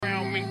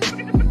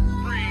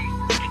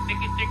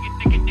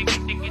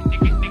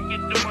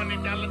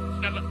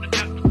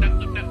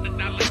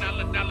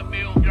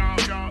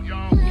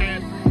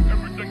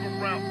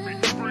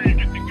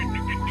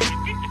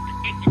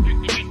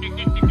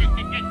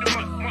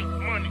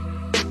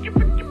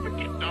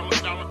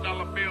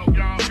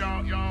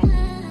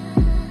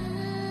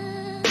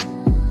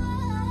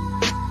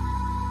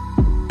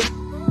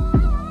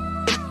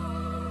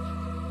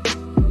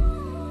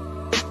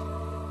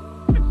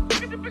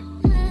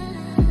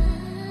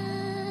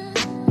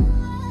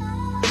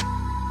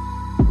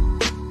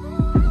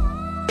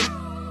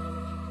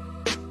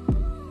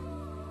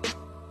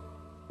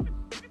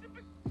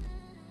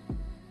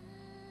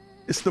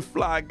It's the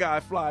Fly Guy,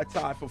 Fly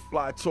Tye for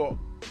Fly Talk.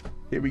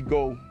 Here we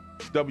go.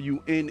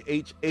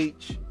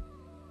 WNHH.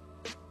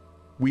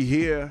 We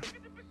here.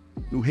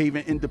 New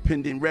Haven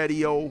Independent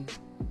Radio.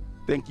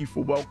 Thank you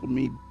for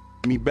welcoming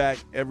me back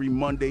every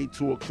Monday,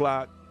 2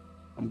 o'clock.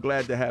 I'm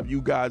glad to have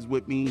you guys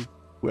with me,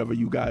 whoever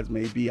you guys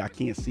may be. I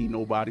can't see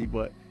nobody,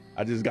 but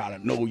I just got to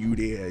know you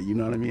there. You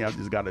know what I mean? I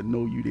just got to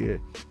know you there.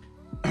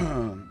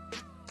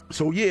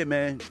 So, yeah,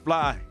 man,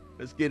 Fly.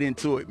 Let's get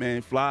into it,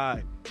 man.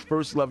 Fly.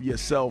 First love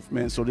yourself,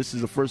 man. So this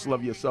is a first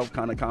love yourself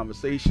kind of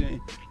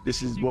conversation.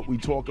 This is what we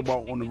talk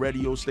about on the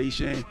radio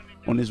station,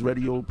 on this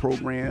radio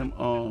program.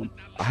 I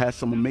had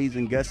some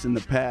amazing guests in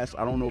the past.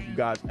 I don't know if you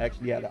guys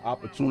actually had the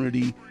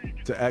opportunity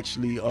to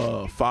actually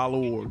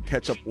follow or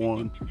catch up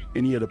on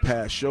any of the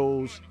past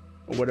shows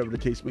or whatever the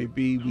case may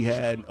be. We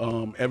had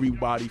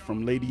everybody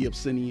from Lady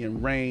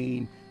Obsidian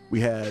Rain. We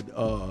had,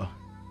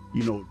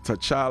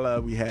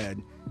 T'Challa. We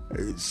had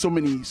so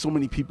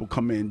many people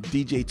come in.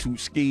 DJ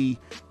Ski.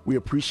 We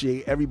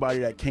appreciate everybody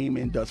that came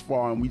in thus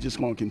far, and we just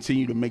gonna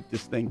continue to make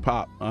this thing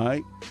pop. All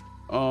right.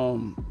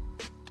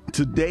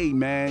 Today,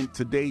 man.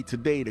 Today,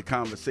 the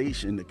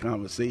conversation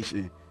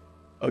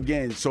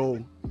again.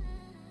 So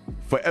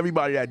for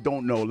everybody that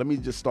don't know, let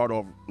me start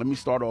off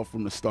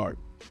from the start.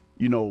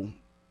 You know,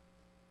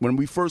 when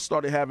we first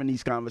started having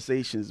these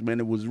conversations, man,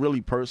 it was really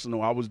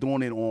personal. I was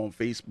doing it on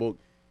Facebook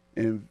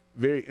and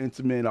very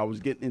intimate. I was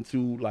getting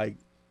into like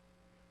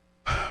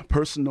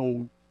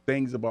personal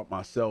things about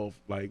myself,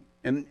 like,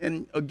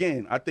 and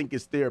again, I think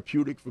it's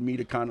therapeutic for me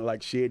to kind of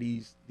like share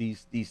these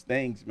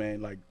things,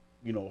 man. Like,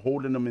 you know,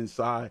 holding them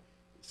inside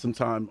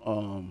sometimes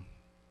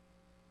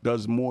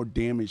does more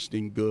damage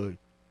than good,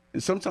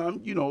 and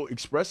sometimes, you know,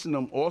 expressing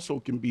them also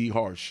can be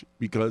harsh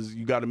because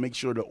you got to make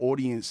sure the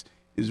audience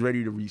is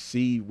ready to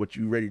receive what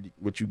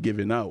you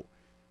giving out.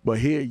 But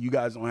here, you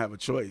guys don't have a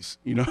choice.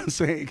 You know what I'm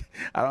saying?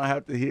 I don't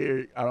have to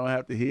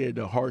hear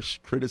the harsh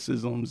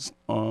criticisms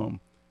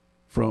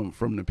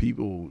from the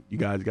people. You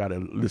guys got to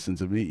listen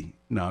to me.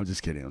 No, I'm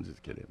just kidding.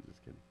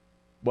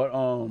 But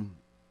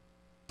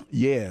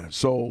yeah.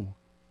 So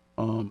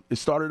it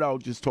started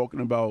out just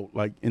talking about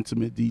like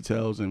intimate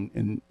details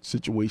and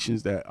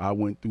situations that I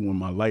went through in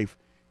my life,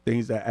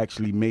 things that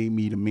actually made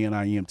me the man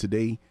I am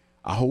today.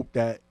 I hope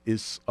that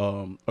it's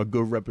a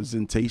good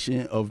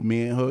representation of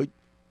manhood.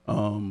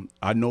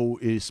 I know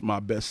it's my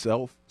best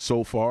self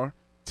so far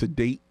to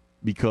date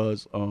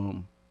because,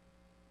 I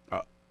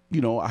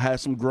had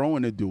some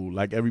growing to do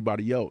like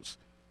everybody else.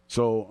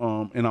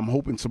 So, and I'm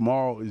hoping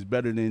tomorrow is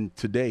better than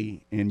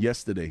today and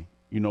yesterday.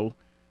 You know,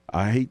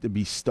 I hate to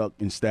be stuck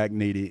and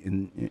stagnated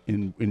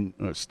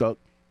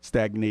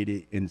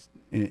stagnated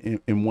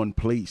in one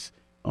place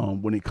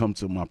when it comes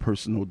to my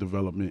personal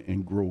development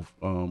and growth.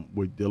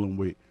 We're dealing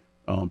with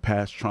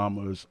past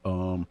traumas,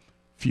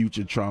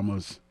 future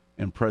traumas,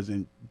 and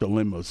present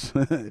dilemmas.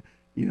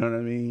 You know what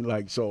I mean?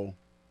 Like, so,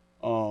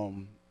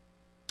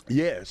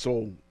 yeah,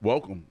 so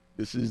welcome.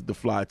 This is the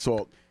Fly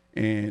Talk,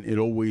 and it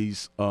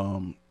always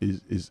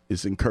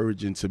is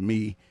encouraging to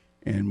me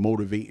and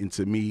motivating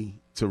to me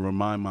to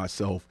remind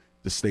myself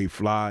to stay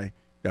fly.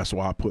 That's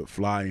why I put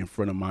fly in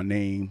front of my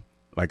name.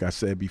 Like I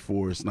said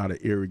before, it's not an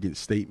arrogant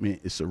statement.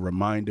 It's a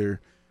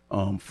reminder.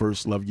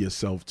 First love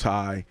yourself,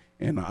 Ty,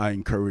 and I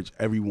encourage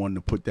everyone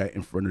to put that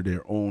in front of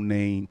their own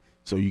name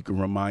so you can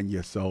remind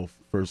yourself,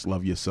 first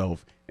love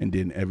yourself, and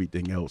then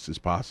everything else is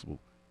possible,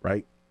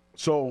 right?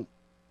 So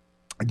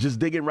just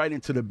digging right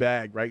into the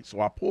bag, right? So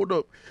I pulled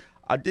up,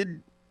 I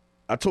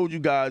told you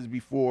guys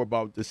before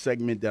about the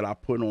segment that I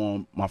put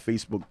on my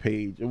Facebook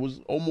page. It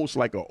was almost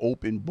like an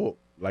open book,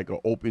 like an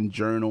open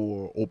journal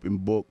or open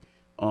book.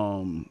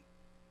 And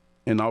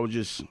I was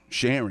just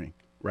sharing,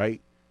 right?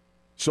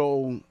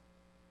 So,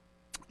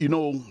 you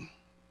know,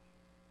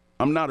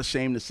 I'm not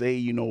ashamed to say,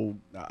 you know,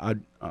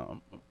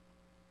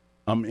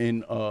 I'm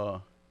in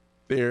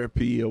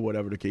therapy or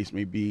whatever the case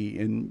may be.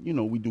 And, you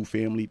know, we do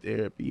family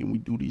therapy and we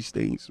do these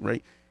things,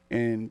 right?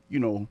 And, you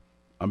know,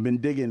 I've been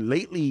digging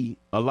lately.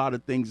 A lot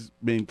of things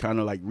been kind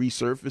of like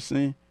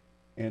resurfacing.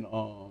 And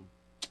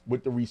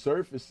with the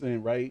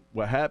resurfacing, right,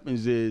 what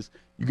happens is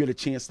you get a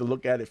chance to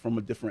look at it from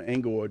a different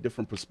angle or a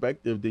different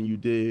perspective than you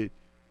did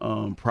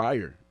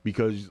prior.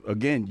 Because,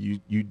 again,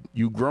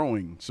 you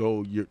growing.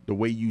 So the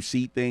way you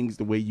see things,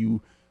 the way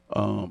you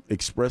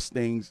express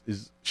things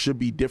should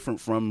be different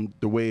from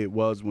the way it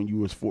was when you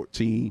was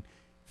 14,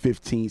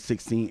 15,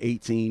 16,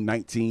 18,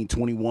 19,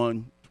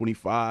 21,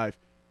 25,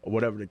 or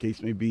whatever the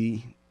case may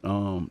be.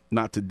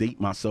 Not to date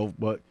myself,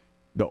 but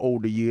the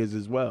older years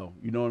as well.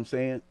 You know what I'm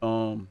saying?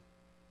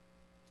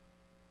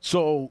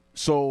 So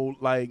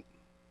like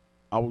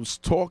I was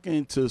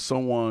talking to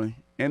someone,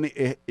 and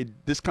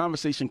this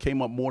conversation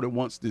came up more than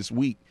once this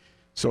week.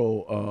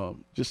 So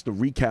just to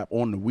recap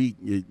on the week,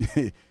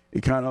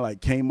 it kind of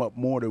like came up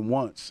more than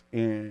once,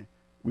 and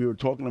we were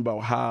talking about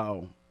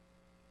how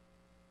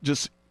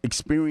just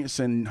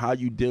experiencing how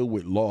you deal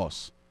with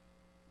loss,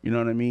 you know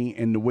what I mean,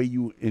 and the way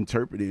you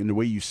interpret it and the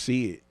way you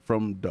see it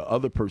from the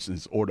other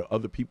persons or the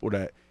other people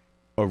that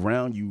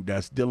around you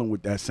that's dealing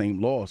with that same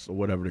loss or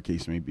whatever the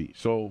case may be.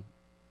 So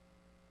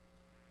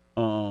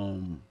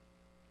Um,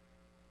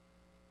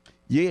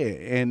 yeah,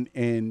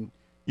 and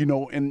you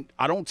know, and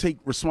I don't take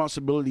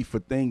responsibility for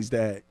things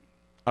that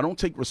I don't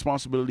take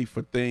responsibility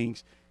for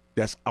things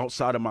that's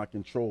outside of my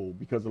control,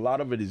 because a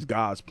lot of it is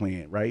God's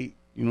plan, right?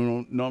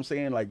 Know what I'm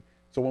saying? Like,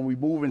 so when we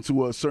move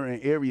into a certain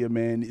area,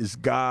 man, it's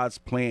God's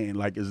plan.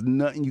 Like, there's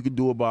nothing you can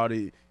do about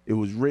it. It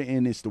was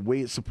written. It's the way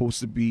it's supposed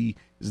to be.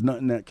 There's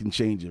nothing that can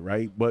change it,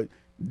 right? But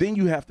then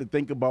you have to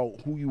think about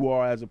who you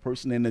are as a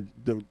person and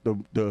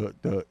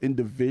the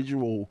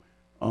individual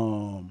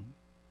um,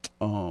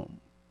 um,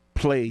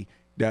 play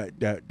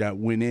that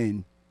went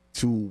in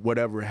to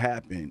whatever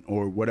happened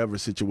or whatever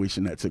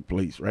situation that took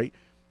place, right?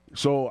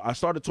 So I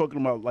started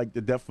talking about like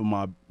the death of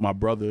my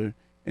brother,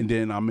 and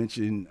then I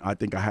mentioned, I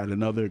think I had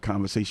another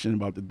conversation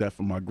about the death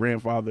of my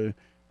grandfather,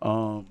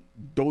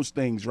 those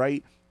things,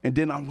 right? And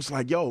then I was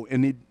like, yo,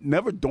 and it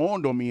never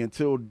dawned on me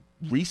until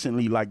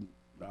recently, like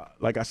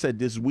I said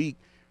this week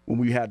when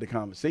we had the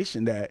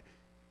conversation, that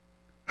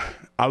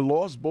I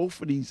lost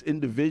both of these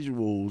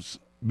individuals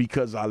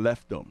because I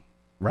left them,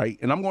 right?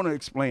 And I'm going to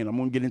explain. I'm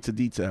going to get into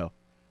detail.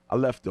 I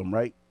left them,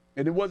 right?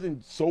 And it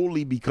wasn't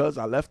solely because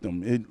I left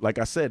them. It, like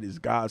I said, it's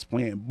God's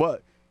plan.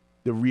 But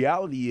the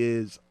reality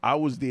is, I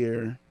was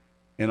there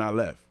and I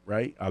left,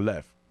 right? I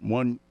left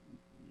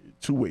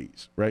two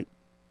ways, right?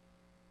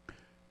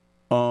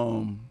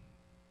 One,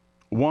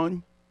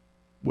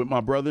 with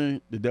my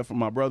brother, the death of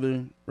my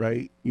brother,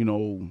 right? You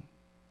know,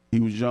 he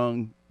was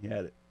young. He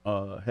had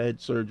head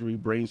surgery,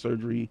 brain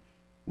surgery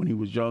when he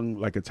was young,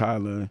 like a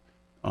Tyler.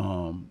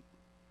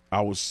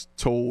 I was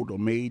told or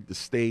made to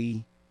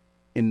stay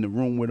in the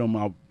room with him,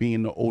 I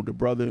being the older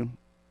brother.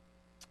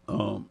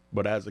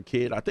 But as a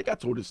kid, I think I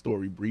told this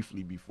story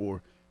briefly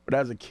before, but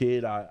as a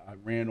kid, I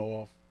ran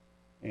off,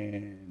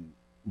 and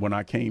when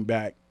I came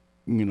back,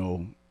 you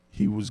know,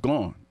 he was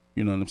gone.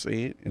 You know what I'm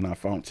saying? And I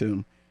found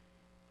him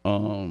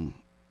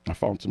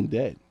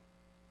dead.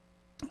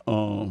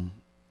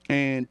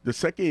 And the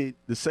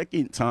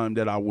second time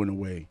that I went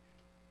away,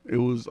 it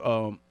was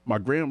my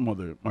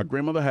grandmother. My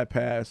grandmother had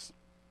passed,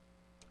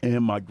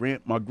 and my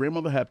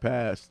grandmother had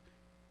passed,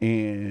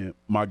 and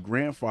my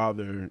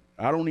grandfather,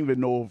 I don't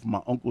even know if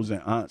my uncles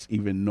and aunts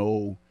even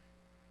know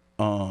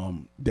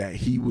that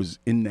he was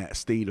in that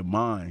state of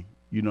mind.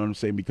 You know what I'm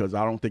saying? Because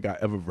I don't think I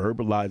ever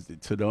verbalized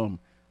it to them.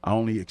 I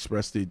only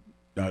expressed it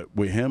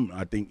with him,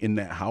 I think, in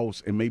that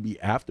house, and maybe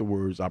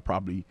afterwards I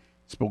probably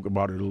spoke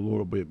about it a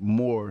little bit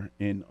more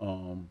in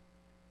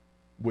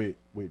with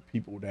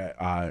people that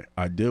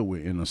I deal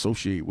with and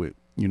associate with.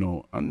 You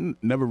know, I'm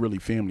never really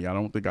family. I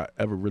don't think I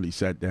ever really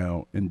sat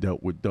down and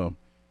dealt with them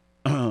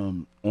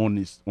on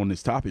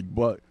this topic.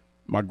 But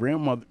my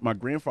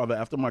grandfather,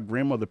 after my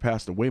grandmother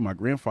passed away, my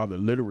grandfather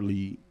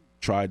literally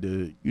tried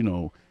to, you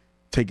know,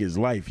 take his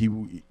life. He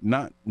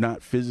not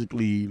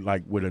physically,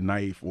 like with a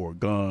knife or a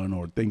gun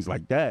or things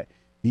like that.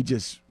 He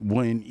just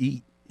wouldn't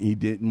eat. He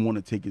didn't want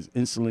to take his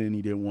insulin.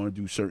 He didn't want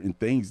to do certain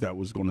things that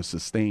was going to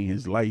sustain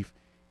his life.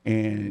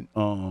 And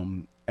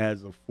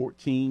as a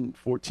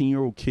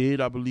 14-year-old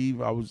kid, I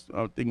believe, I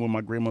think when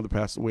my grandmother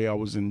passed away, I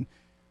was in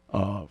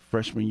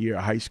freshman year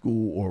of high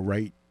school, or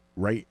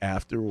right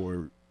after,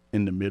 or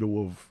in the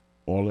middle of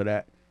all of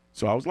that.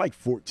 So I was like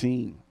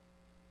 14.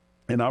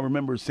 And I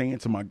remember saying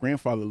to my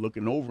grandfather,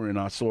 looking over, and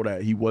I saw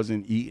that he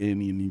wasn't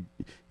eating,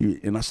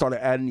 and I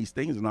started adding these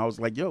things, and I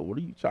was like, yo, what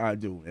are you trying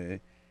to do, man?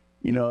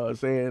 You know what I'm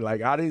saying?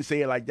 Like, I didn't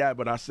say it like that,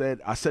 but I said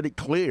it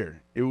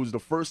clear. It was the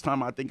first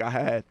time I think I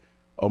had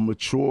a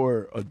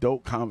mature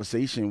adult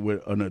conversation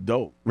with an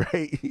adult,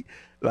 right?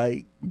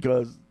 Like,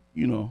 because,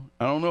 you know,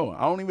 I don't know.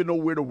 I don't even know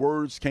where the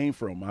words came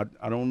from.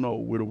 I don't know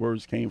where the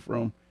words came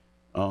from.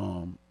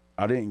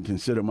 I didn't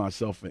consider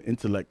myself an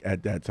intellect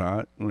at that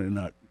time. And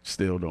I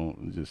still don't,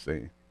 I'm just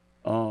saying.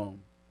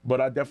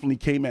 But I definitely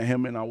came at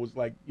him and I was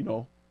like, you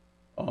know,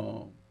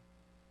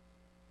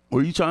 what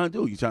are you trying to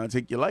do? You trying to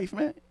take your life,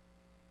 man?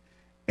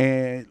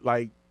 And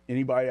like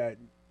anybody that,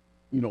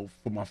 you know,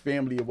 for my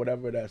family or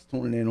whatever that's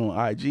tuning in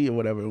on IG or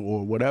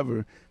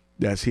whatever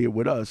that's here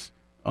with us,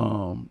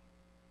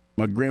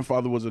 my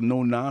grandfather was a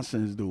no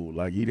nonsense dude.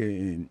 Like, he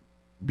didn't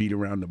beat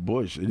around the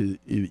bush.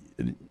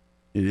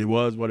 It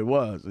was what it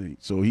was.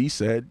 So he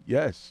said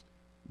yes.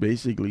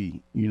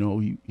 Basically, you know,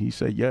 he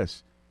said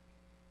yes.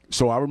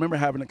 So I remember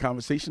having a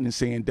conversation and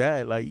saying,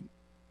 Dad, like,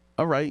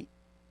 all right,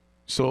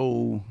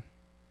 so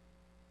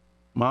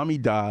mommy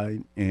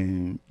died,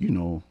 and, you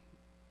know,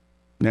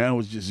 now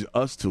it's just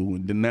us two,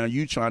 and then now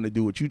you trying to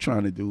do what you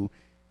trying to do,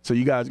 so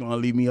you guys gonna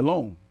leave me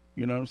alone.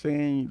 You know what I'm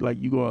saying? Like,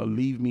 you gonna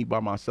leave me by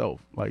myself.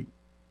 Like,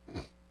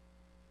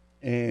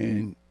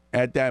 and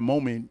at that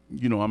moment,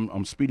 you know,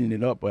 I'm speeding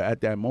it up, but at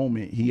that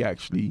moment he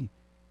actually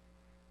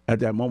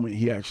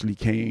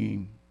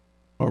came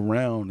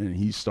around and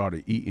he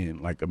started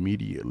eating like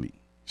immediately.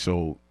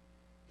 So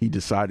he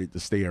decided to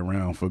stay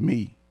around for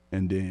me,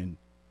 and then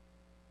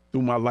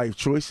through my life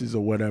choices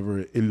or whatever,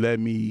 it led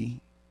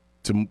me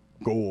to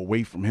go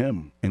away from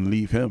him and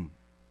leave him.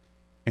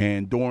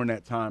 And during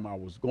that time I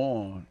was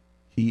gone,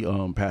 he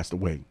passed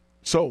away.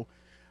 So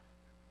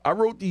I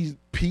wrote these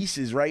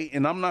pieces, right?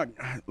 And I'm not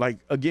like,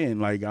 again,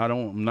 like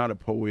I'm not a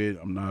poet.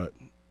 I'm not,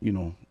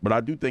 but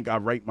I do think I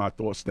write my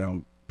thoughts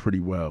down pretty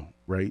well,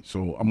 right?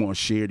 So I'm gonna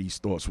share these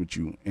thoughts with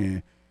you,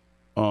 and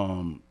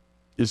um,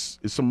 it's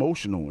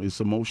emotional. It's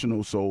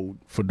emotional. So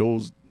for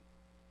those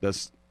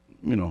that's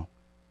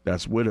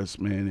that's with us,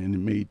 man, and it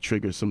may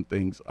trigger some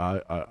things.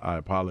 I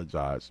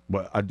apologize,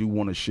 but I do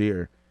want to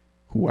share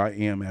who I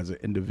am as an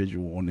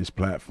individual on this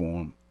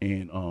platform,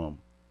 and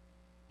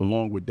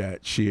along with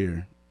that,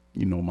 share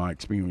my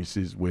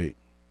experiences with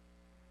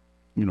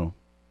you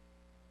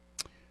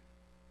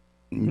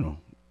know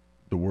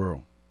the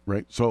world,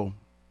 right? So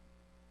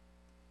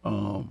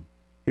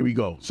here we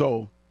go.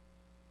 So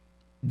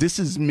this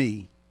is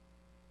me.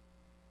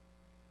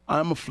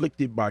 I'm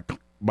afflicted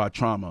by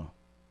trauma.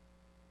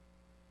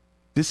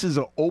 This is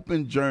an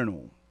open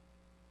journal.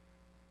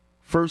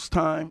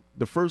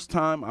 The first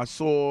time I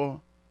saw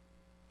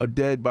a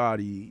dead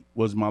body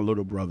was my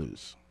little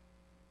brother's.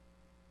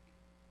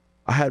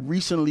 I had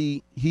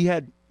recently he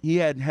had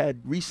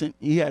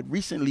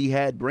recently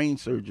had brain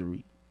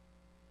surgery.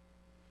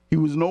 He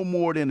was no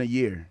more than a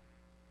year.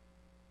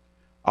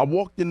 I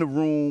walked in the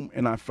room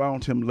and I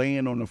found him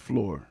laying on the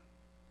floor.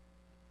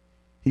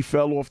 He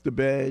fell off the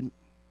bed,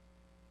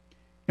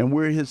 and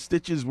where his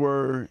stitches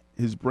were,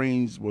 his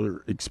brains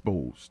were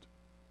exposed.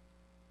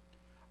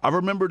 I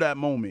remember that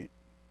moment,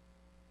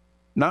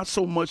 not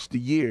so much the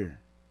year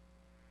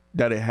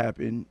that it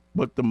happened,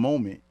 but the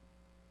moment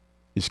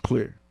is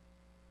clear.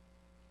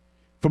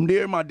 From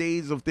there, my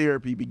days of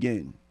therapy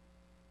began.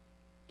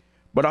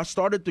 But as I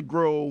started to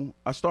grow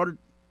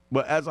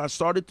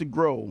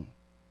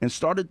and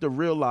started to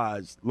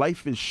realize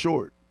life is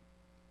short,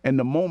 and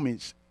the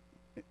moments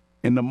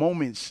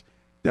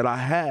that I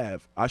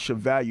have, I should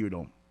value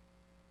them.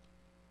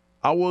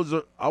 I was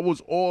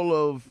all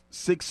of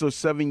 6 or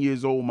 7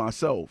 years old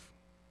myself.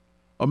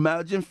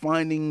 Imagine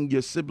finding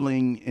your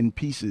sibling in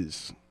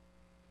pieces.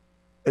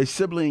 A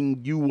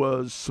sibling you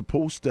was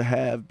supposed to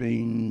have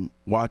been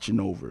watching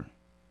over.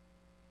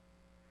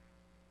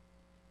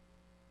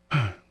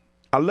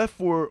 I left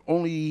for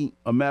only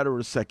a matter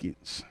of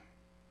seconds,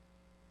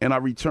 and I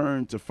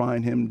returned to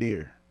find him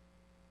there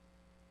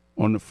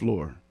on the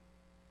floor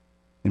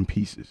in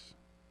pieces.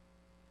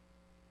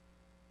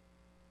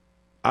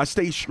 I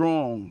stay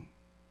strong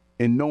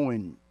in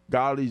knowing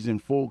God is in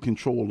full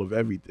control of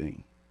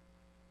everything.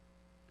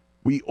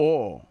 We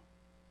are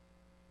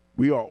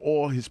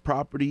all his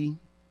property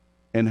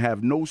and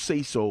have no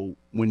say-so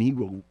when he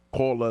will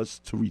call us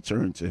to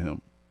return to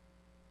him.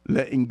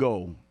 Letting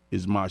go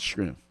is my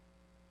strength.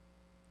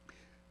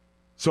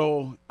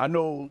 So I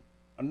know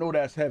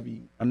that's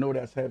heavy. I know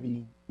it's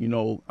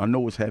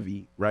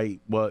heavy, right?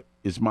 But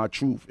it's my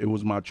truth. It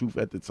was my truth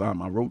at the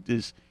time. I wrote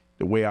this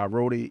the way I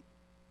wrote it.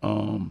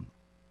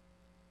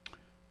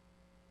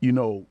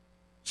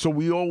 So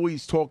we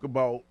always talk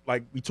about,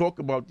 we talk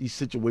about these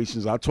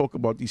situations. I talk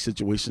about these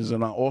situations,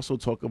 and I also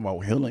talk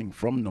about healing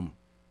from them,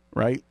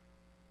 right?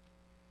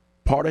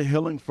 Part of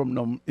healing from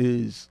them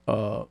is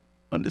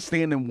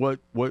understanding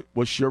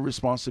what's your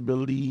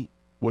responsibility,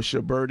 what's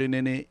your burden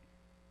in it,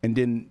 and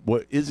then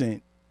what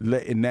isn't,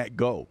 letting that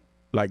go.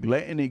 Like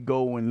letting it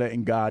go and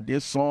letting God.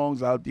 There's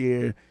songs out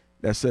there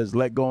that says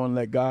let go and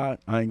let God.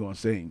 I ain't gonna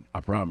sing.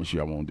 I promise you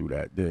I won't do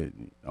that.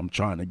 I'm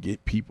trying to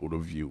get people to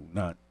view,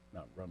 not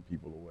run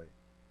people away.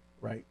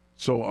 Right?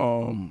 So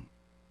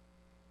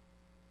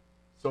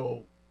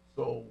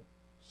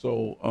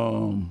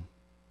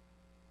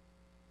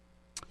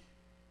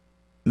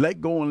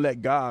let go and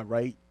let God,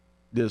 right?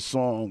 There's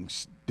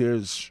songs,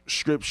 there's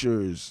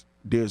scriptures,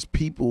 there's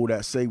people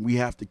that say we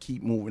have to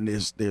keep moving.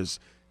 There's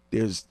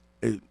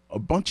a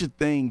bunch of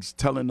things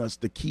telling us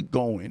to keep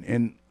going.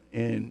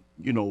 And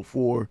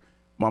for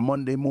my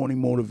Monday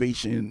morning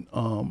motivation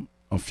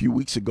a few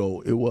weeks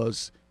ago, it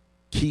was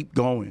keep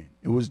going.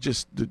 It was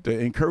just the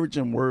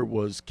encouraging word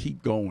was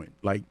keep going.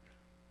 Like,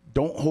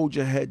 don't hold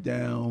your head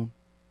down.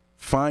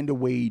 Find a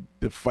way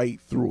to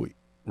fight through it,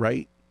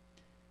 right?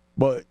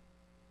 But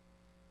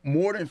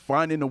more than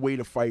finding a way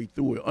to fight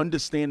through it,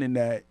 understanding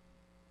that,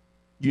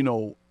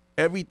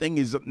 everything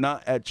is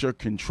not at your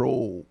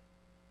control.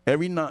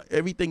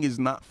 Everything is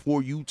not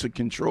for you to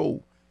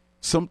control.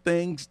 Some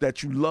things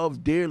that you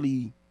love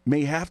dearly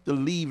may have to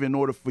leave in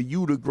order for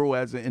you to grow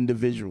as an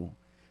individual.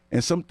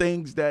 And some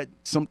things that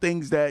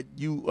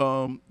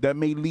you that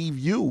may leave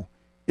you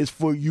is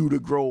for you to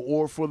grow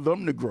or for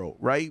them to grow,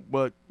 right?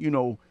 But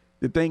the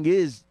thing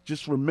is,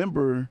 just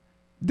remember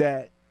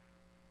that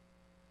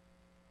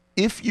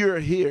if you're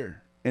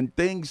here and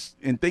things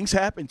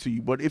happen to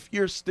you, but if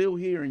you're still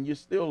here and you're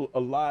still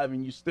alive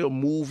and you're still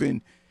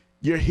moving,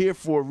 you're here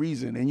for a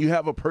reason and you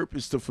have a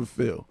purpose to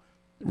fulfill,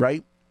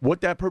 right?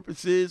 What that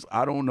purpose is,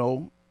 I don't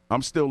know.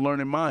 I'm still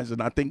learning mine,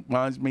 and I think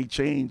mine may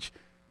change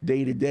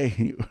day to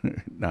day.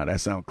 Nah, that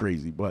sounds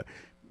crazy, but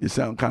it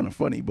sounds kind of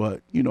funny.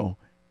 But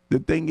the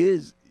thing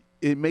is,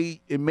 it may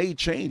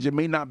change. It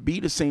may not be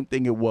the same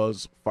thing it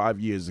was 5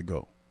 years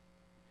ago,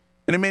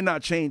 and it may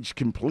not change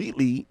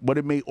completely, but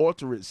it may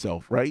alter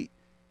itself, right?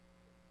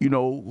 You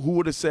know, who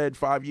would have said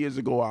 5 years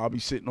ago I'll be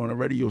sitting on a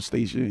radio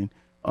station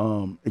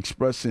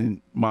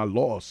expressing my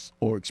loss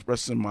or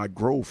expressing my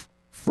growth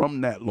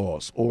from that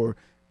loss, or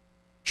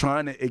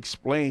trying to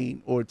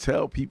explain or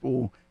tell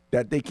people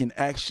that they can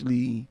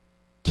actually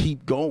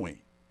keep going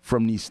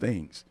from these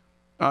things.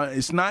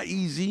 It's not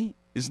easy.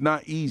 It's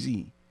not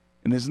easy.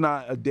 And it's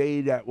not a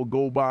day that will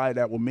go by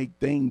that will make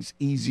things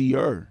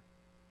easier.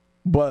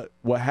 But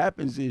what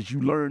happens is you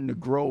learn to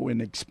grow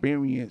and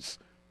experience.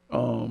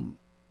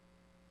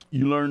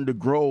 You learn to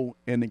grow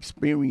and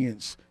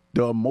experience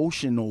the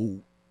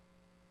emotional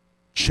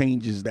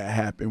changes that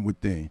happen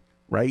within,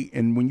 right?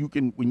 And when you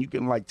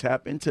can like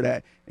tap into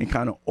that and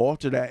kind of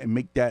alter that and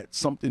make that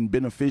something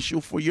beneficial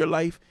for your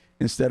life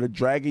instead of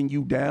dragging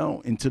you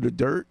down into the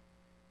dirt,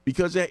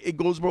 because it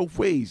goes both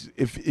ways.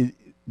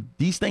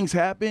 These things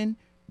happen,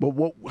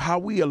 but how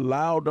we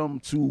allow them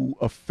to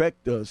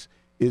affect us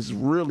is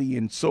really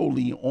and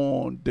solely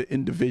on the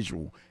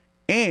individual.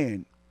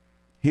 And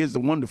here's the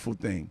wonderful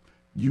thing: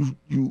 you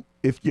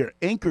if you're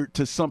anchored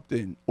to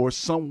something or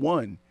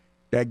someone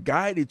that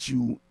guided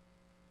you,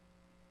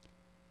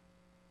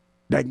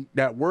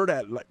 that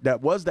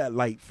was that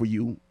light for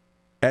you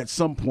at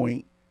some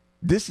point,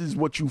 this is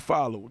what you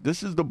follow.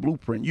 This is the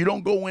blueprint. You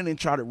don't go in and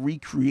try to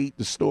recreate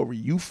the story.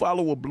 You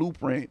follow a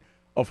blueprint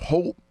of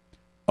hope,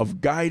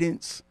 of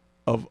guidance,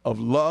 of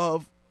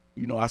love.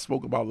 You know, I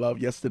spoke about love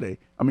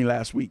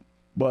last week,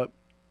 but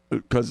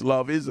because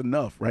love is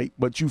enough, right?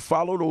 But you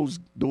follow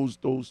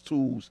those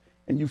tools,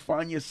 and you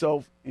find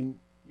yourself in,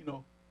 you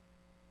know,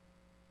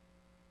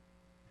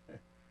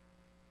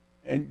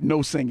 and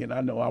no singing.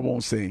 I know I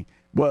won't sing,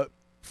 but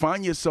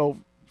find yourself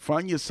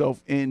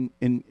in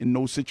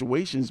those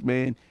situations,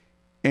 man.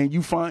 And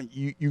you find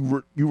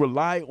you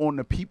rely on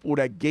the people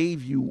that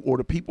gave you, or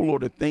the people or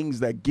the things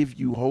that give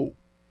you hope.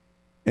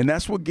 And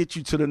that's what gets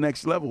you to the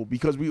next level,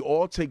 because we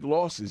all take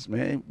losses,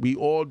 man. We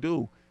all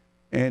do.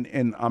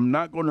 And I'm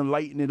not going to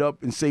lighten it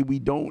up and say we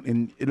don't,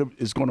 and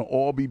it's going to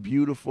all be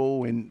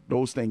beautiful and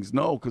those things.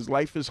 No, because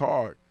life is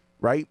hard,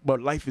 right?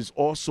 But life is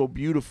also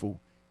beautiful.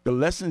 The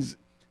lessons,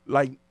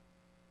 like,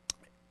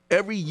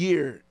 every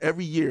year,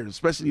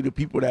 especially the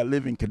people that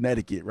live in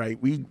Connecticut,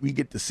 right? We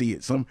get to see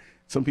it.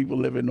 Some people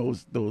live in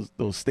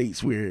those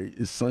states where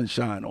it's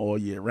sunshine all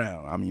year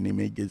round. I mean, they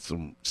may get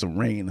some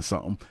rain or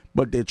something,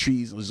 but their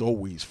trees is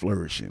always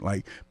flourishing.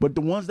 Like, but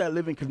the ones that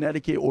live in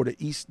Connecticut or the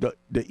East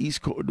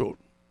Coast,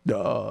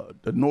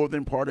 the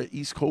northern part of the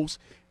East Coast,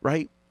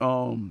 right?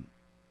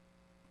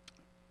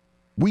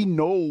 We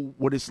know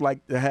what it's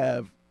like to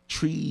have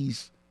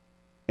trees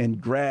and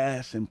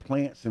grass and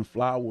plants and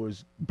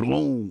flowers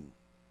bloom,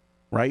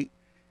 right?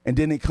 And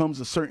then it comes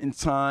a certain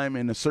time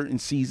and a certain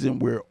season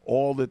where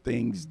all the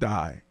things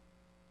die,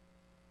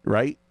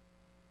 right?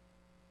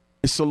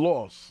 It's a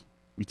loss.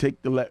 We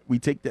take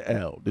the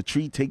L. The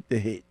tree take the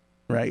hit,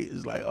 right?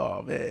 It's like,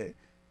 oh man,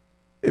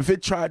 if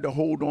it tried to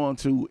hold on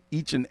to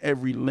each and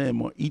every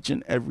limb or each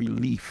and every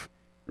leaf,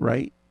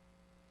 right,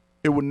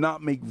 it would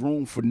not make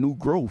room for new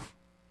growth.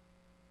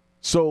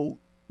 So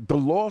the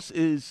loss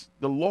is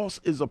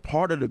a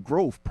part of the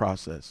growth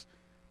process.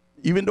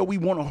 Even though we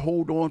want to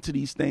hold on to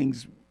these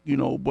things, you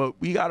know, but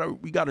we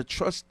gotta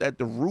trust that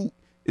the root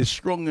is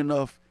strong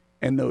enough,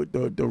 and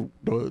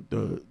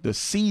the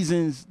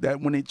seasons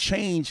that when it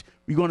change,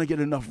 we're gonna get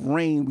enough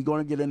rain, we're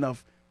gonna get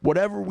enough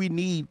whatever we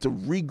need to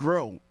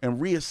regrow and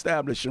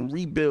reestablish and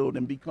rebuild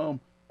and become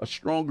a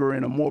stronger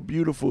and a more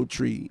beautiful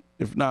tree,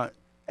 if not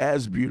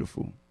as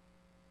beautiful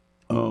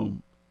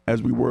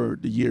as we were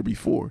the year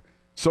before.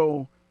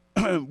 So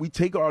we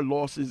take our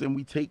losses and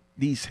we take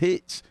these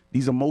hits,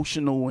 these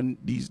emotional and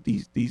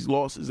these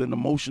losses and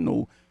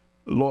emotional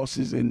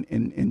losses and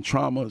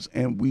traumas,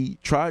 and we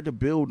try to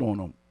build on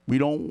them. We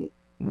don't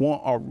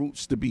want our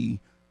roots to be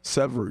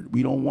severed.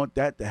 We don't want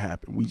that to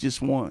happen. We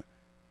just want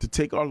to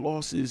take our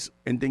losses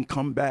and then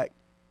come back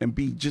and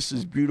be just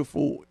as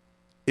beautiful,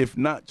 if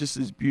not just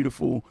as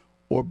beautiful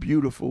or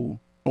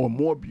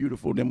more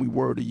beautiful than we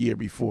were the year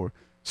before.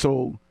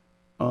 So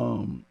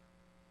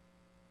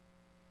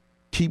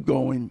keep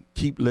going,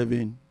 keep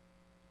living,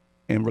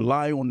 and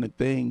rely on the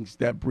things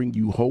that bring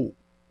you hope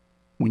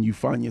when you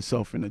find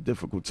yourself in a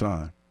difficult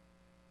time.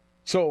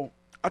 So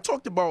I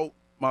talked about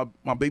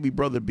my baby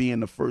brother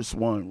being the first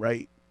one,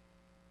 right?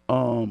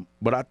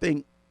 But I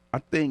think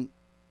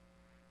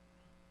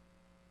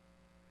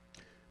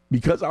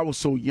because I was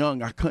so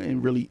young, I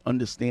couldn't really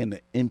understand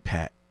the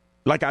impact.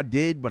 Like I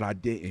did, but I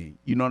didn't.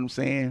 You know what I'm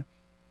saying?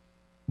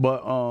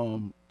 But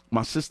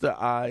my sister,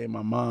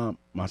 my mom,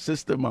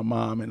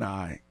 and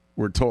I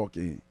were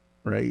talking,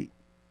 right?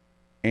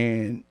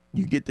 And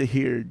you get to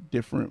hear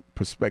different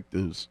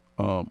perspectives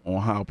on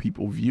how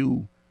people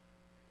view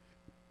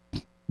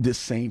this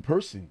same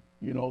person,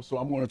 you know? So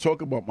I'm going to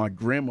talk about my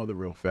grandmother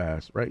real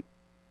fast, right?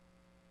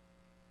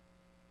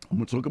 I'm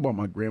going to talk about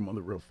my grandmother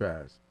real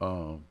fast.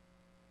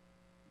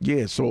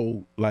 Yeah,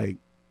 so like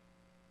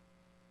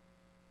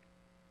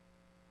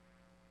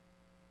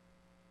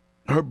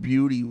her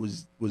beauty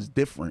was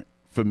different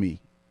for me,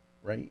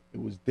 right?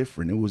 It was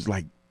different. It was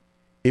like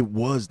it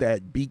was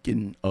that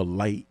beacon of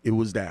light. It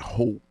was that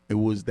hope. It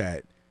was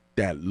that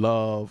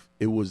love.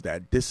 It was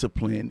that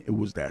discipline. It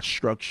was that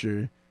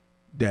structure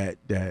that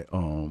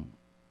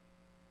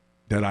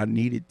I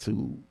needed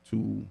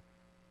to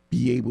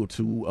be able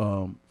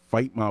to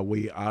fight my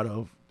way out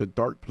of the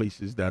dark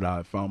places that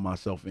I found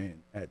myself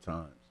in at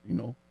times,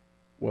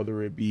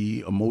 whether it be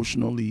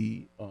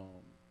emotionally,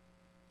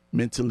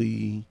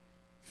 mentally,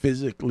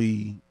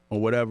 physically, or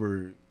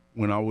whatever.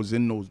 When I was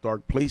in those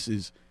dark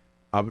places,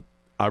 I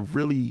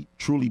really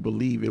truly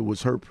believe it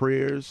was her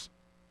prayers.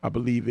 I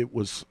believe it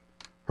was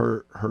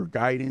her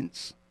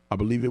guidance. I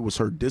believe it was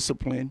her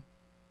discipline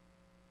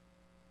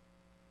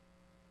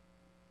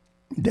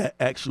that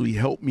actually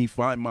helped me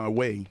find my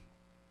way,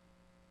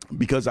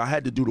 because I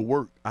had to do the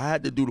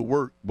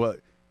work. But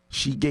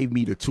she gave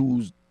me the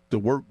tools to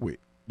work with.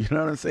 You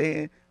know what I'm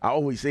saying? I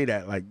always say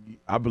that. Like,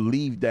 I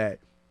believe that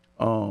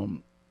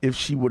if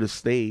she would have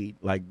stayed,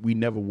 like, we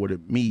never would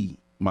have, me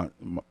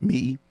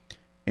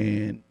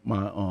and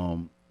my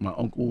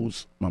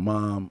uncles, my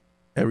mom,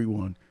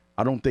 everyone,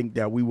 I don't think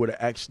that we would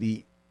have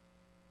actually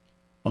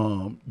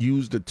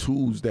used the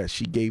tools that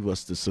she gave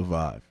us to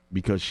survive,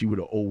 because she would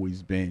have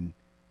always been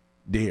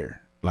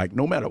there. Like,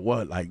 no matter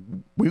what, like,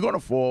 we're gonna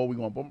fall, we're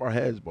gonna bump our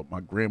heads, but my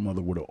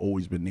grandmother would have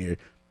always been there,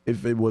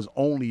 if it was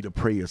only to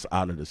pray us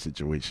out of the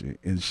situation.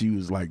 And she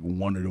was like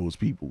one of those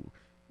people,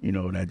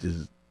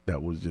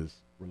 that was just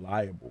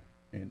reliable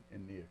and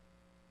there,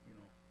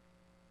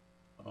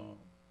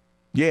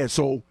 yeah.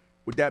 So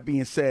with that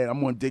being said,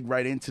 I'm gonna dig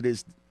right into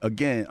this.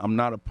 Again, I'm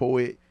not a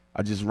poet.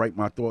 I just write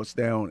my thoughts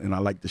down, and I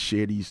like to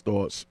share these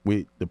thoughts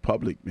with the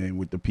public, man,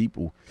 with the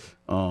people,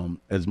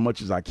 as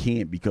much as I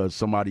can, because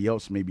somebody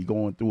else may be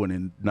going through it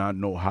and not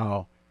know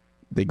how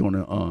they're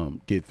gonna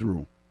get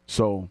through.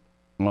 So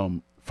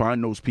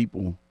find those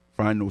people,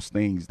 find those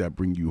things that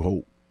bring you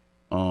hope.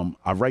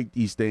 I write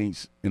these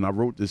things, and I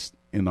wrote this,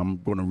 and I'm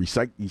gonna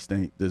recite these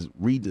things,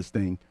 read this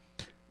thing,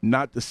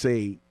 not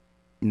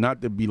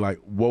to be like,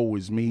 woe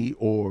is me,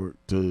 or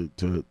to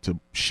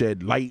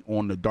shed light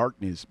on the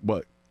darkness,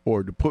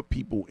 or to put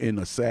people in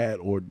a sad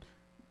or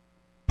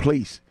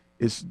place.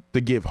 It's to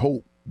give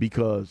hope,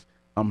 because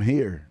I'm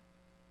here,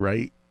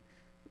 right?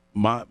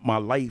 My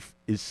life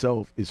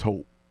itself is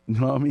hope.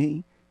 You know what I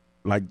mean?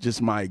 Like, just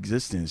my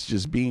existence,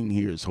 just being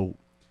here is hope.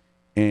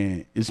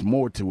 And it's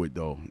more to it,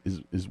 though.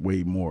 It's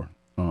way more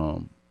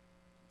to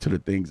the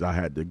things I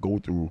had to go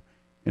through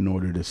in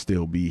order to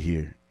still be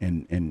here,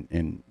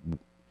 and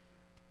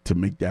to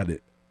make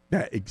that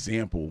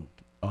example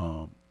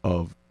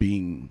of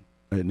being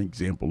an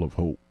example of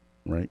hope,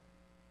 right?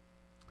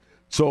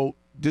 So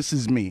this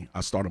is me.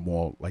 I start them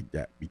all like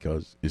that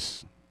because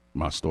it's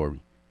my story.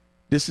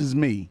 This is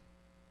me.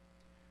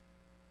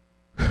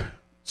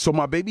 So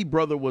my baby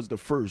brother was the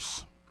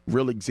first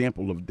real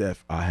example of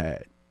death I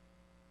had.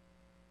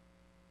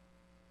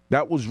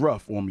 That was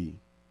rough on me.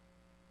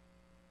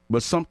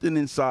 But something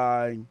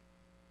inside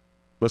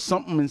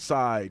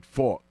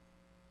fought.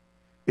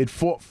 It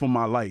fought for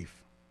my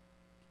life.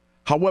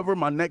 However,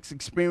 my next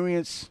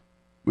experience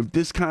with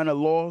this kind of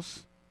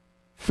loss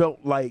felt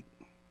like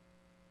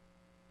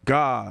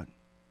God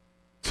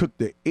took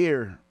the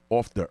air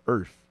off the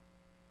earth.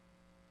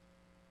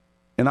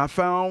 And I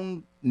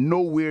found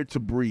nowhere to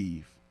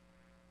breathe.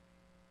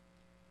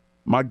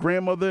 My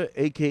grandmother,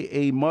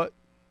 a.k.a. Mutt,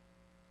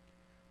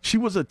 she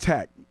was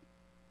attacked.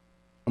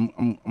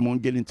 I'm going to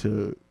get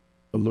into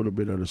a little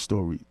bit of the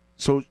story.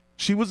 So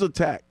she was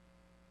attacked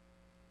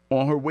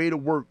on her way to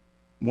work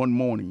one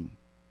morning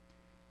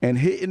and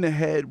hit in the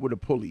head with a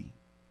pulley.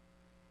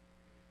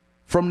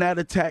 From that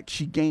attack,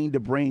 she gained a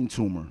brain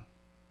tumor.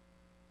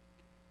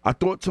 I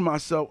thought to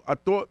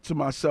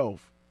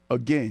myself,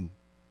 again,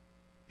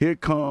 here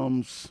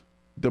comes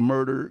the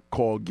murder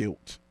called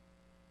guilt.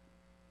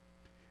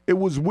 It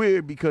was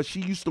weird because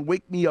she used to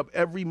wake me up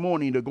every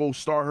morning to go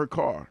start her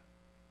car.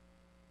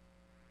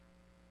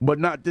 But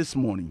not this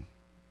morning.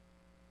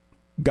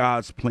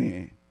 God's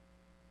plan.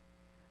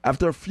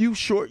 After a few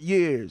short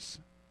years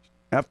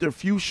after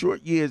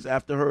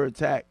her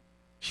attack,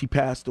 she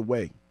passed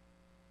away.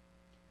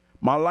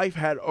 My life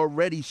had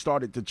already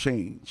started to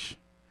change.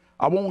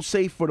 I won't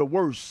say for the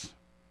worse,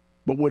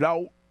 but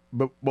without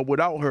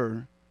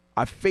her,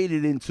 I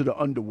faded into the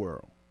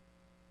underworld.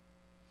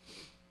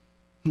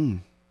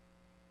 I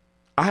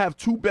have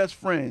two best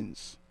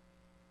friends,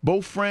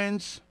 both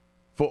friends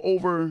for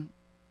over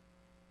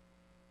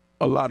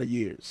a lot of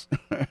years.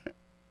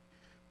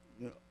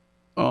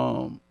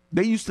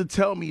 They used to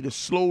tell me to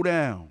slow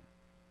down.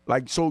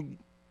 Like, so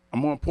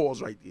I'm on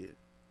pause right there.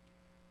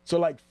 So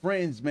like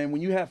friends, man,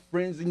 when you have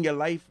friends in your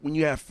life, when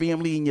you have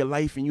family in your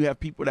life, and you have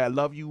people that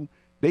love you,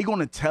 they're going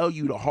to tell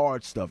you the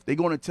hard stuff. They're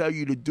going to tell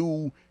you to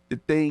do the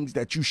things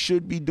that you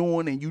should be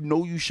doing and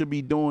you should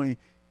be doing,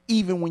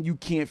 even when you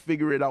can't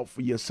figure it out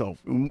for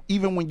yourself.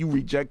 Even when you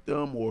reject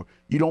them or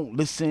you don't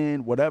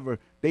listen, whatever,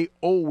 they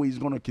always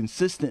going to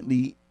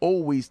consistently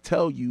always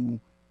tell you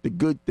the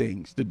good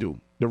things to do,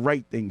 the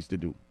right things to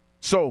do.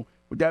 So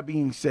with that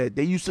being said,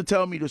 they used to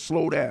tell me to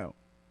slow down.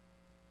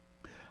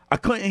 I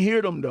couldn't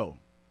hear them though.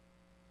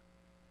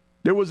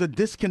 There was a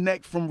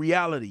disconnect from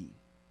reality.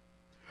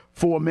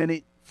 For a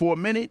minute,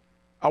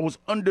 I was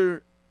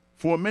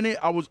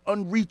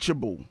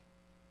unreachable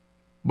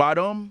by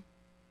them.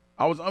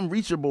 I was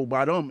unreachable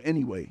by them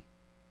anyway.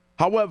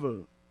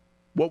 However,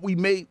 what we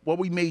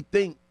may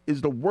think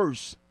is the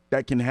worst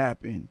that can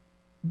happen,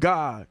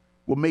 God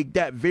will make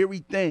that very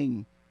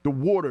thing the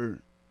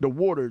water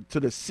to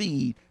the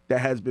seed that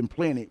has been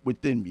planted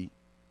within me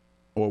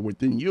or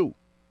within you,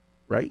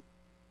 right?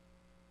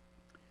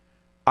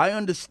 I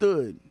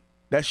understood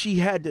that she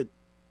had to,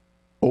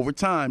 over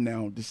time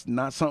now, this is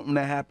not something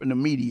that happened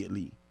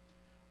immediately.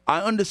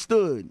 I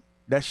understood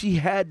that she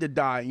had to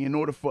die in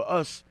order for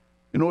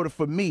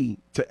me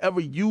to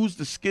ever use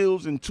the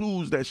skills and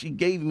tools that she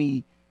gave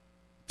me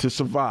to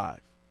survive.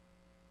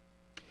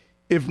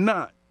 If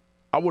not,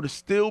 I would have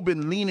still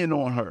been leaning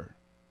on her.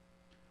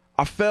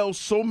 I fell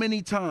so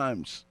many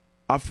times,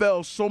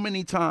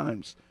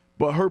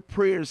 but her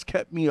prayers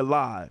kept me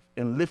alive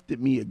and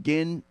lifted me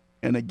again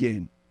and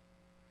again,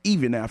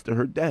 even after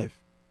her death.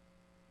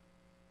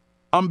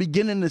 I'm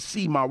beginning to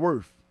see my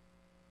worth.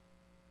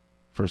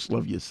 First,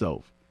 love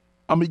yourself.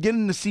 I'm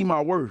beginning to see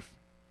my worth,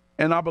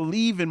 and I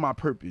believe in my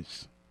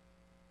purpose.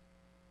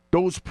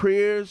 Those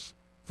prayers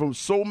from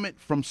so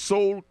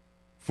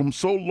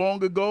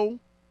long ago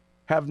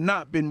have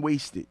not been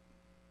wasted.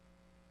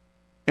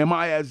 Am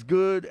I as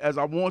good as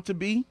I want to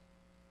be?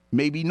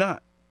 Maybe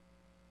not.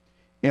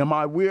 Am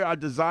I where I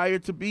desire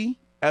to be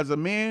as a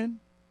man?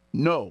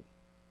 No.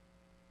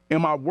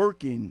 Am I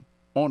working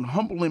on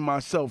humbling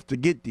myself to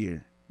get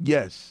there?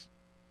 Yes.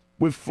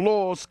 With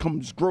flaws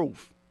comes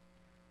growth.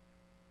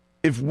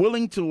 If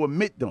willing to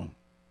admit them,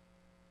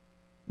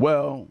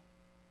 well,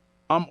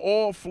 I'm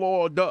all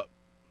flawed up,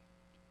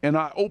 and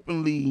I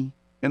openly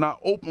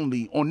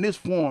on this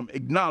form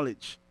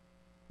acknowledge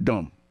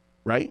them,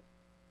 right?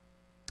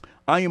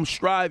 I'm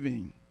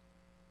striving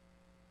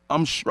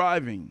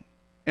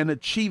and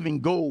achieving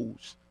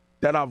goals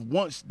that I've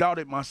once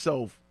doubted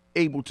myself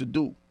able to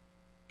do.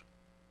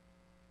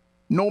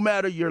 No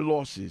matter your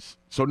losses.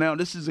 So now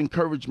this is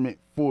encouragement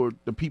for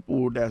the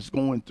people that's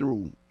going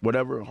through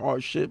whatever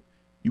hardship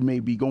you may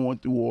be going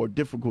through or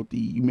difficulty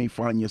you may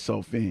find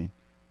yourself in.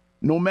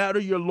 No matter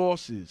your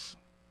losses,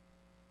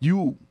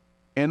 you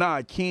and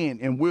I can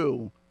and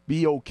will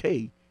be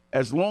okay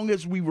as long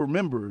as we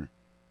remember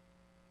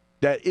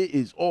that it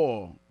is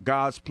all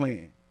God's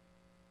plan.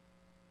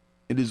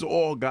 It is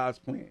all God's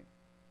plan,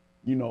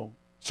 you know.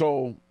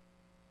 So,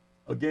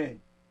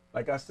 again,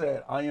 like I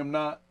said, I am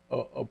not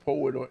a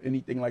poet or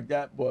anything like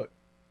that, but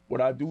what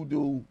I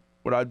do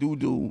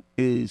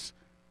is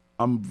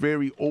I'm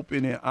very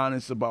open and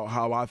honest about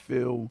how I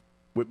feel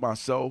with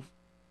myself.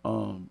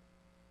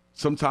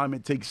 Sometimes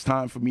it takes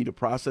time for me to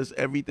process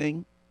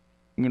everything,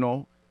 you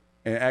know,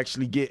 and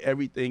actually get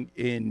everything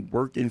in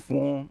working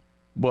form,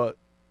 but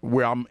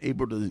where I'm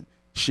able to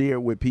share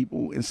with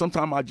people. And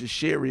sometimes I just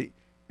share it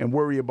and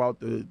worry about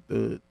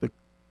the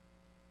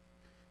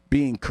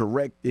being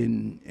correct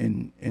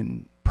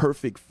in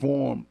perfect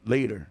form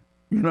later.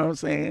 You know what I'm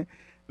saying?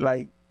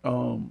 Like,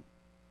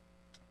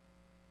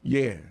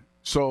 yeah.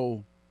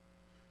 So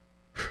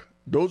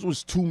those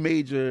was two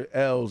major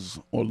L's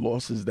or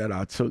losses that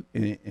I took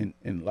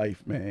in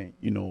life, man.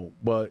 You know,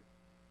 but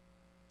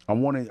I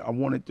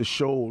wanted to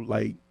show,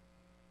 like,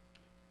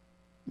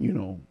 you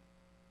know,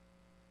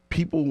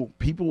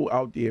 people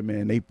out there,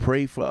 man, they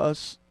pray for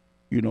us.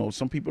 You know,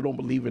 some people don't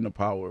believe in the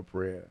power of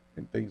prayer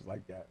and things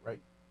like that, right?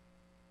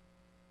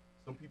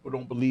 Some people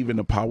don't believe in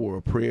the power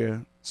of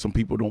prayer. Some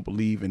people don't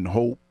believe in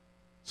hope.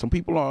 Some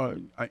people are,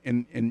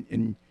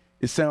 and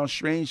it sounds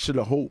strange to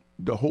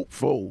the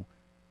hopeful,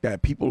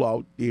 that people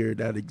out there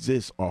that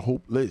exist are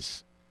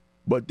hopeless,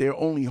 but they're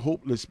only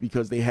hopeless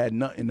because they had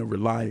nothing to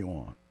rely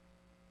on.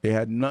 They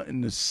had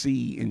nothing to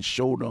see and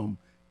show them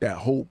that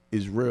hope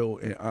is real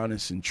and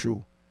honest and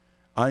true.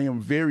 I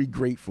am very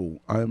grateful.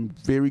 I'm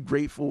very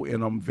grateful,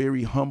 and I'm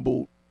very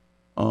humbled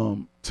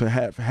to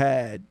have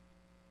had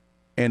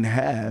and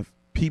have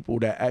people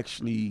that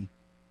actually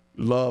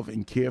love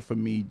and care for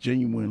me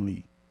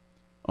genuinely.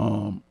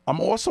 I'm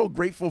also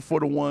grateful for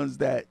the ones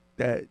that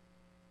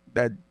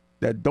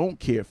don't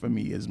care for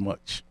me as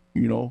much,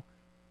 you know,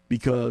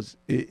 because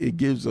it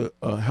gives a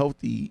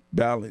healthy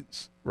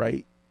balance,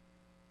 right?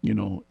 You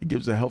know, it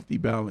gives a healthy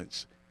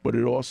balance, but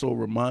it also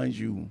reminds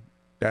you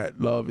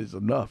that love is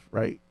enough,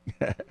 right?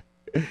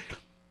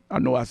 I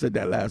know I said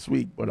that last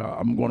week, but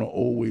I'm going to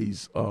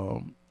always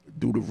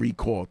do the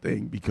recall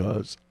thing,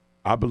 because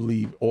I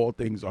believe all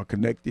things are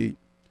connected.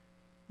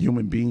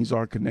 Human beings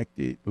are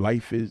connected.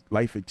 Life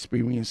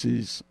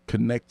experiences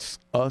connects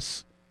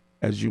us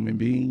as human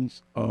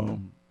beings.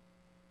 Those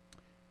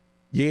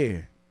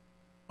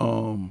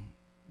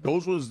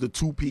was the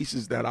two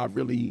pieces that I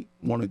really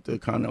wanted to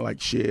kind of like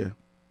share.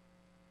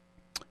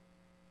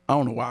 I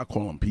don't know why I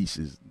call them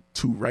pieces,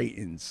 two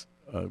writings,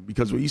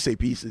 because when you say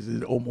pieces,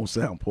 it almost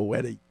sounds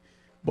poetic.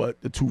 But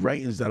the two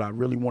writings that I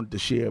really wanted to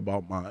share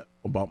about my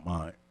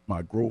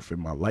growth in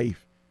my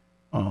life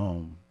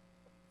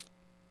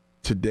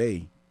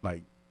today,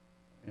 like,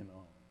 you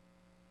know,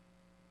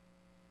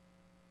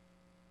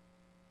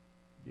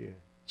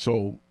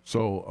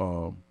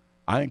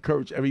 I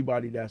encourage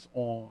everybody that's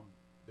on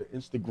the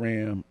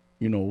Instagram.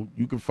 You know,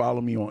 you can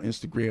follow me on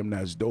Instagram.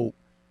 That's dope.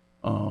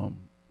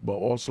 But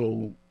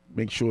also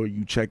make sure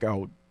you check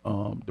out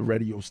the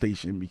radio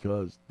station,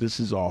 because this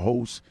is our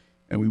host,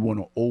 and we want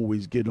to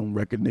always give them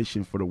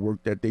recognition for the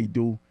work that they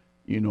do.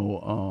 You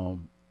know,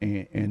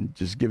 and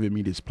just giving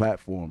me this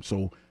platform.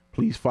 So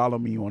please follow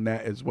me on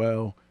that as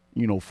well.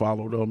 You know,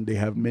 follow them. They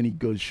have many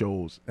good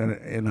shows,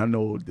 and I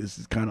know this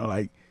is kind of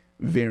like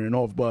veering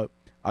off, but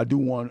I do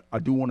want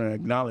to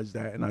acknowledge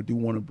that, and I do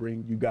want to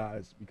bring you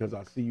guys, because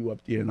I see you up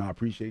there, and I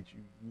appreciate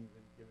you giving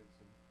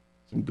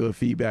some good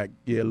feedback.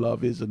 Yeah,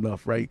 love is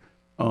enough, right?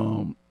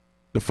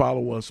 To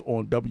follow us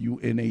on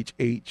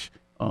WNHH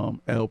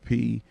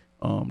LP,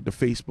 the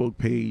Facebook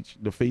page.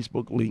 The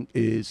Facebook link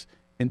is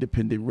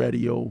Independent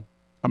Radio.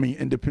 I mean,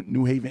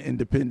 New Haven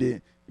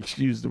Independent.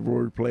 Excuse the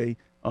wordplay.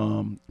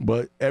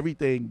 But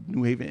everything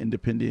New Haven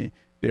Independent,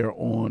 they're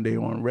on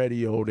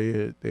radio.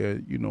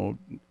 They're you know,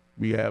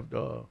 we have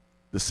the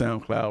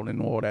SoundCloud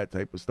and all that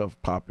type of stuff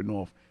popping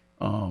off.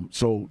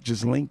 So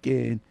just link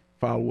in,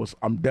 follow us.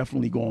 I'm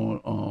definitely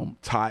going to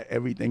tie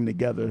everything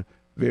together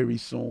very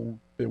soon.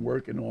 Been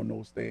working on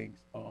those things.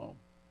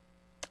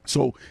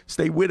 So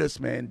stay with us,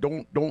 man.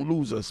 Don't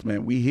lose us,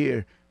 man. We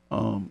here.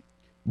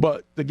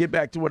 But to get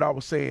back to what I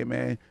was saying,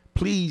 man,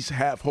 please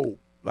have hope.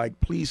 Like,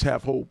 please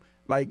have hope.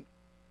 Like,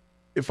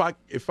 if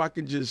I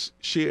can just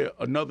share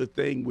another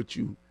thing with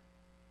you,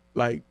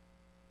 like,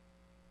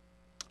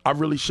 I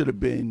really should have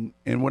been.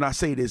 And when I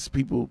say this,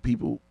 people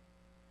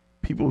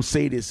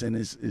say this, and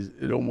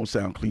it almost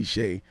sounds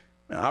cliche.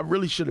 Man, I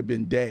really should have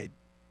been dead,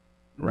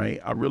 right?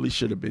 I really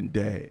should have been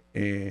dead,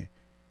 and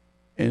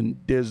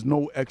there's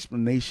no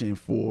explanation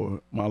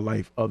for my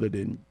life other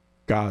than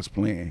God's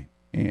plan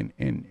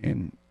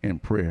and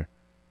prayer.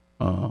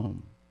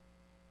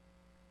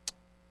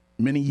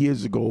 Many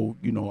years ago,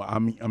 you know, I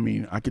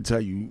mean, I could tell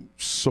you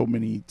so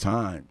many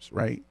times,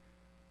 right?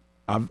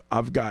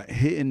 I've got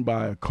hit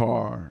by a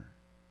car,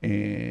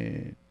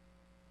 and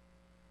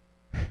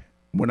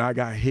when I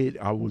got hit,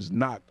 I was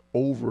knocked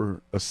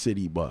over a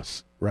city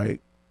bus,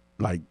 right?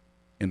 Like,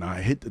 and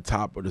I hit the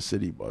top of the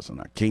city bus, and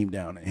I came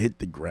down and hit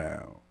the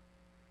ground,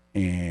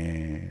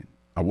 and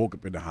I woke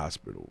up in the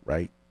hospital,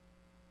 right?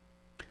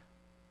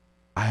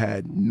 I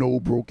had no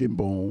broken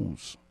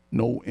bones,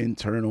 no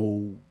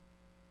internal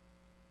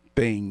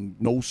thing,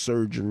 no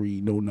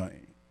surgery, no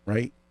nothing,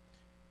 right?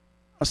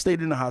 I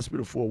stayed in the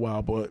hospital for a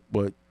while,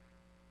 but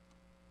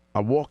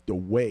I walked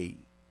away,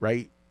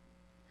 right?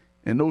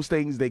 And those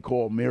things they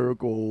call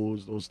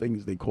miracles, those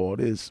things they call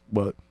this,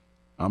 but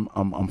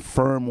I'm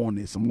firm on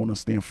this. I'm gonna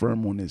stand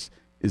firm on this.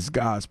 It's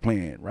God's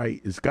plan,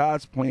 right? It's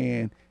God's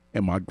plan,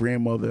 and my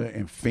grandmother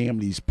and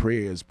family's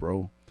prayers,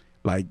 bro.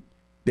 Like,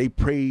 they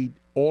prayed,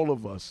 all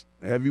of us,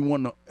 every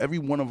one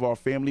of our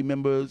family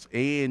members,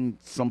 and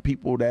some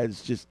people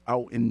that's just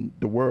out in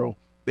the world,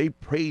 they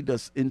prayed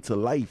us into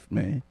life,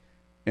 man.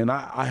 And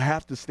I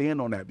have to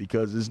stand on that,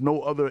 because there's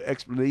no other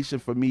explanation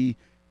for me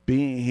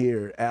being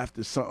here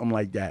after something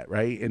like that,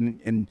 right?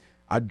 And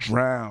I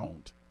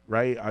drowned,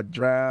 right? I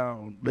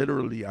drowned,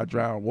 literally. I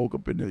drowned, woke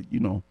up in the, you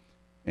know,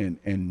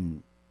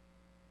 and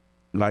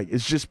like,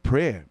 it's just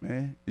prayer,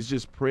 man. It's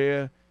just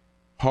prayer,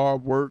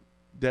 hard work,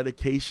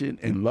 dedication,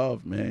 and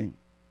love, man.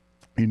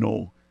 You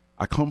know,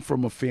 I come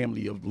from a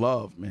family of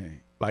love,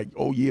 man. Like,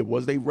 oh yeah,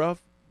 was they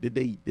rough? Did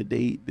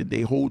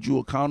they hold you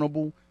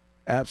accountable?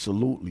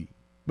 Absolutely.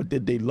 But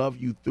did they love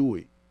you through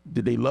it?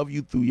 Did they love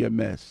you through your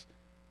mess?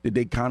 Did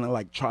they kind of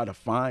like try to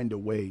find a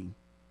way,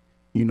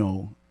 you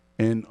know?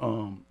 And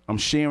I'm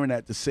sharing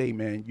that to say,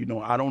 man, you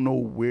know, I don't know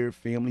where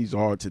families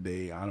are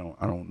today. I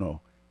don't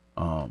know.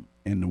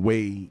 And the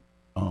way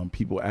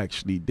people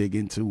actually dig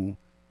into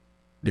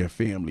their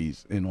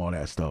families and all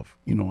that stuff,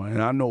 you know.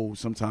 And I know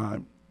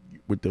sometimes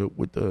with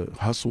the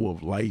hustle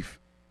of life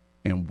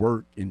and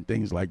work and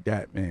things like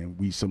that, man,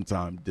 we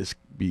sometimes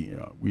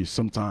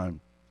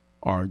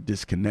are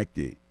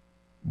disconnected.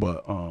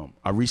 But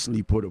I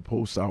recently put a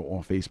post out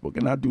on Facebook,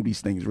 and I do these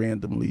things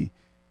randomly.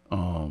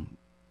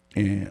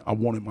 And I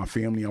wanted my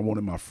family, I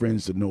wanted my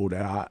friends to know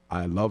that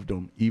I love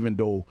them, even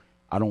though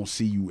I don't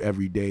see you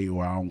every day,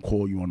 or I don't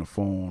call you on the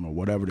phone, or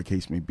whatever the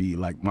case may be.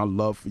 Like, my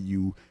love for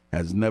you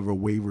has never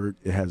wavered.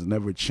 It has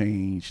never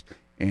changed.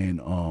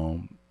 And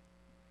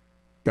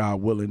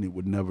God willing, it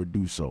would never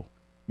do so.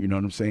 You know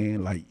what I'm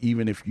saying? Like,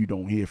 even if you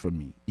don't hear from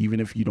me, even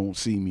if you don't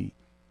see me,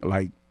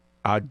 like,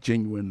 I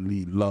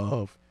genuinely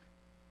love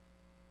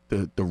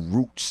the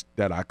roots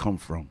that I come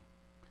from,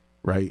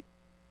 right?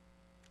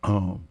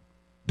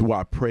 Do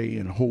I pray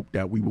and hope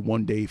that we will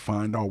one day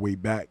find our way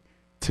back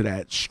to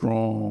that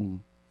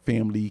strong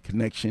family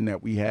connection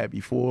that we had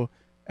before?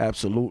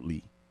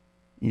 Absolutely.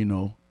 You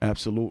know,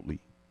 absolutely.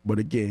 But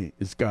again,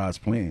 it's God's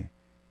plan.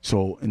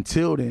 So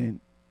until then,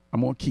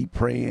 I'm going to keep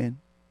praying.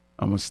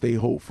 I'm going to stay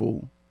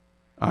hopeful.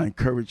 I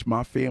encourage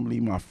my family,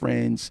 my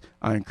friends.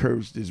 I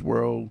encourage this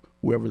world,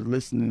 whoever's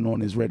listening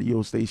on this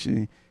radio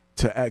station,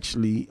 to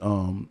actually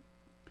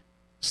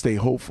stay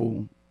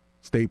hopeful,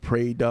 stay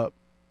prayed up.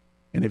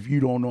 And if you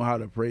don't know how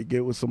to pray,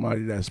 get with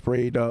somebody that's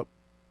prayed up.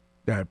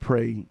 that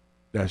pray,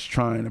 that's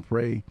trying to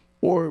pray,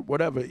 or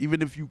whatever.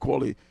 Even if you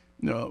call it,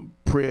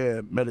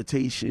 prayer,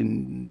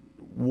 meditation,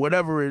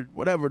 whatever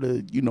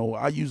the,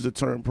 I use the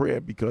term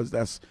prayer because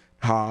that's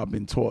how I've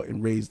been taught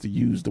and raised to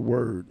use the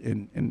word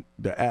and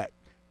the act,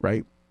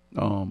 right?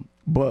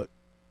 But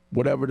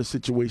whatever the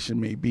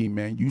situation may be,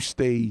 man, you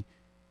stay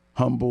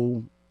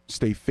humble,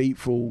 stay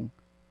faithful,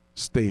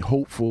 stay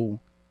hopeful,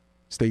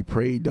 stay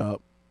prayed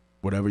up,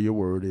 whatever your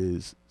word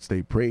is,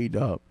 stay prayed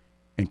up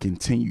and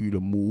continue to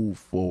move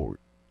forward.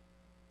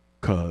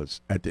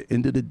 Because at the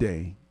end of the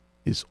day,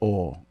 it's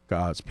all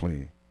God's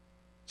plan.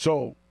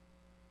 So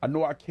I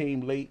know I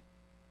came late.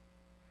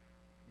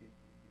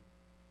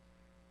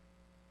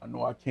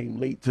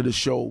 To the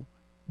show,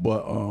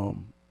 but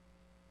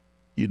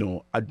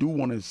I do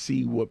want to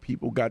see what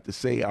people got to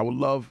say. I would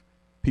love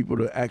people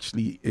to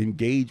actually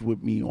engage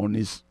with me on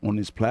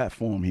this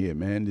platform here,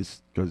 man.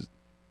 Because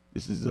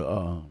this is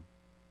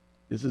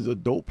a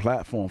dope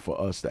platform for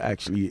us to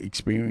actually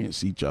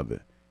experience each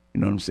other.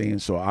 You know what I'm saying?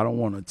 So I don't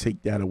want to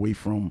take that away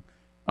from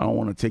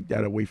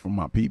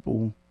my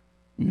people,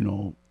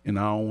 and I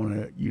don't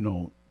want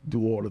to,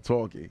 do all the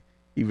talking,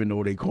 even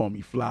though they call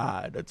me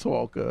Fly, the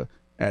talker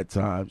at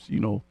times,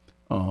 and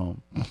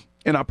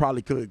I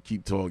probably could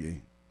keep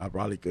talking.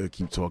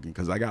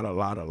 Because I got a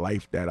lot of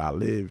life that I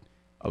lived,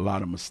 a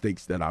lot of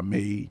mistakes that I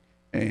made,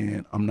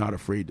 and I'm not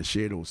afraid to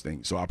share those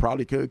things. So I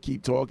probably could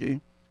keep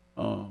talking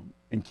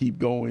and keep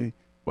going,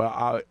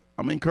 but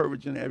I'm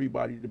encouraging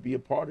everybody to be a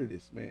part of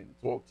this, man.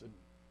 Talk to me,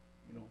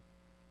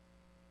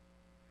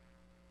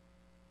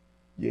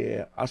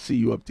 Yeah, I see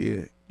you up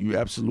there. You're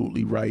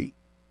absolutely right.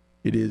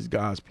 It is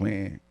God's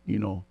plan,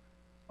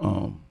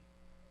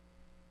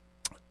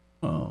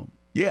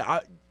 Yeah,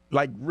 I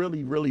like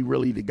really, really,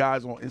 really the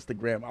guys on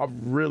Instagram. I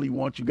really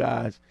want you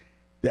guys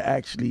to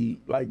actually,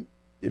 like,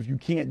 if you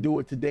can't do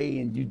it today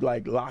and you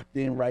like locked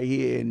in right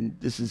here and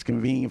this is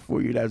convenient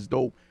for you, that's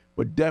dope.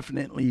 But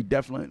definitely,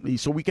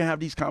 so we can have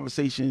these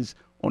conversations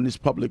on this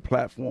public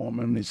platform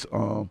and this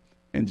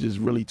and just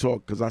really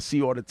talk. Because I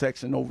see all the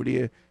texting over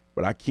there,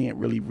 but I can't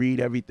really read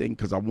everything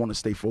because I want to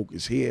stay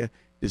focused here.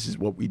 This is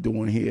what we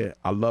doing here.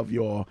 I love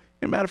y'all.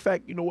 And matter of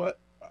fact, you know what?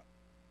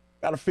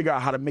 Got to figure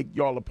out how to make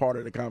y'all a part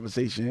of the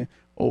conversation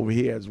over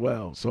here as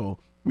well. So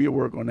we'll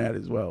work on that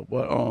as well.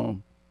 But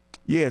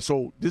yeah,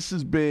 so this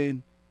has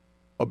been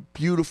a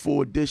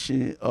beautiful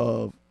edition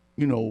of,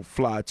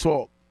 Fly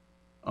Talk.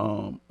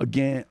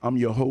 Again, I'm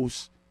your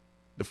host,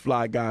 the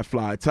Fly Guy,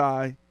 Fly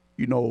Tye.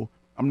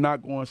 I'm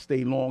not going to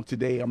stay long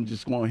today. I'm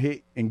just going to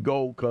hit and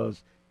go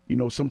because,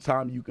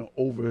 sometimes you can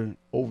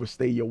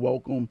overstay your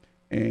welcome.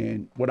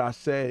 And what I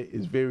said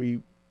is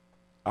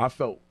I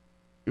felt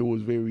it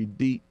was very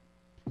deep,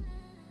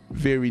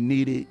 very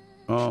needed,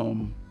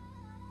 and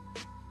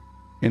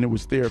it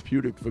was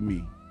therapeutic for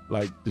me,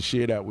 like, to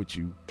share that with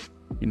you,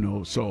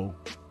 so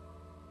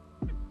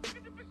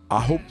I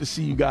hope to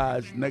see you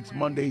guys next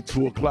Monday,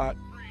 2:00.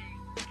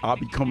 I'll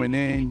be coming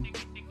in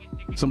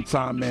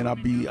sometime, man. I'll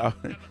be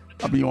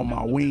on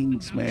my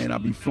wings, man. I'll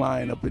be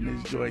flying up in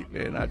this joint,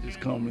 man. I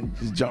just come and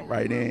just jump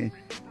right in.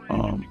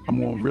 I'm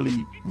going to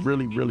really,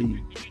 really,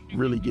 really,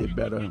 really get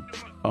better.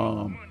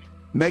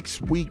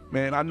 Next week,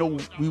 man, I know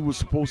we were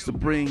supposed to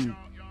bring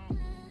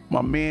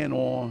my man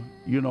on,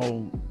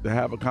 to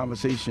have a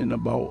conversation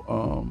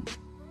about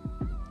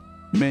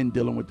men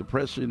dealing with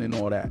depression and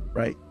all that,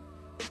 right?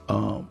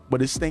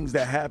 But it's things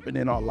that happen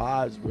in our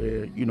lives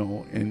where,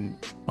 and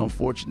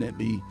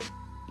unfortunately,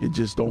 it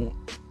just don't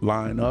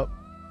line up.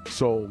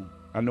 So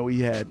I know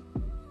he had,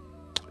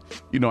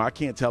 I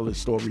can't tell his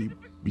story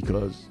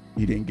because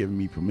he didn't give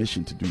me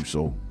permission to do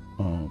so.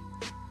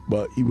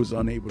 But he was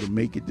unable to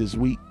make it this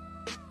week.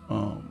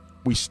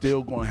 We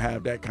still gonna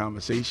have that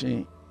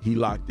conversation. He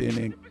locked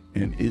in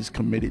and is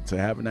committed to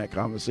having that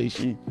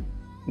conversation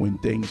when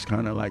things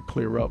kind of like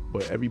clear up.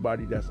 But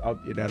everybody that's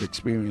out there that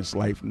experienced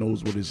life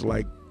knows what it's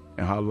like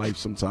and how life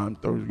sometimes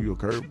throws you a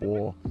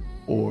curveball,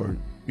 or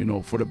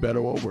for the better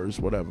or worse,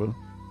 whatever.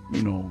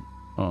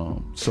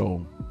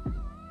 So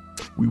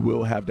we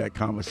will have that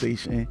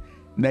conversation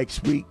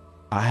next week.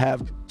 I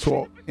have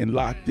talked and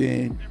locked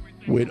in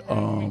with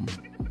a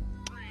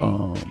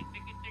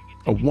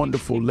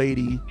wonderful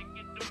lady.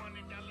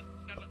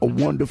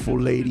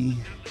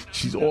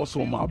 She's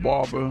also my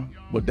barber,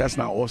 but that's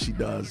not all she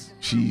does.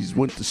 She's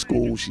went to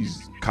school.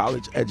 She's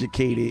college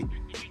educated.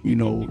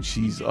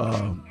 She's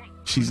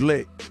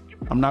lit.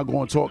 I'm not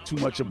going to talk too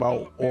much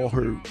about all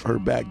her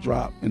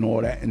backdrop and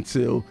all that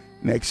until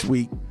next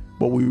week.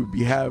 But we will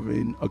be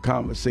having a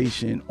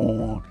conversation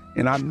on,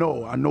 and I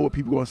know what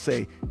people are going to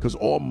say, because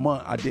all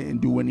month I didn't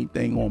do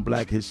anything on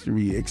Black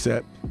History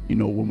except,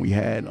 when we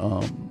had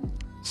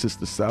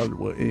Sister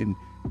Salwa in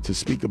to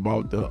speak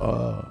about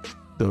the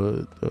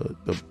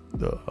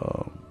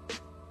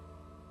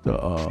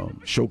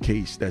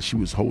showcase that she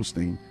was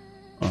hosting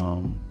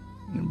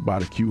by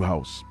the Q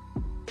House,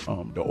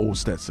 the old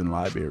Stetson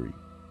Library.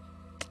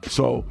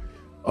 So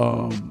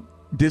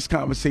this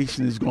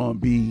conversation is going to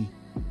be,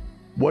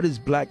 what is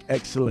Black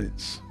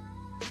excellence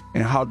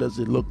and how does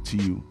it look to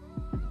you?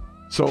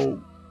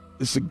 So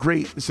it's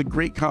a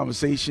great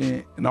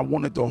conversation, and I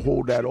wanted to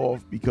hold that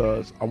off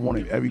because I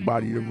wanted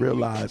everybody to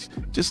realize,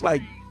 just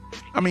like,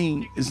 I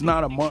mean, it's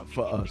not a month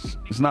for us.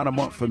 It's not a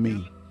month for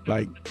me.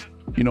 Like,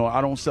 you know,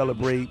 I don't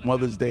celebrate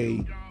Mother's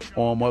Day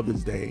on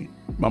Mother's Day.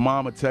 My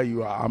mom will tell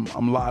you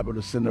I'm liable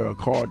to send her a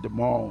card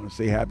tomorrow and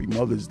say Happy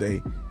Mother's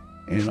Day,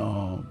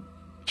 and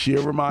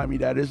she'll remind me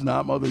that it's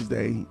not Mother's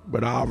Day,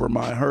 but I'll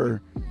remind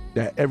her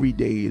that every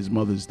day is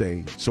Mother's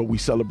Day. So we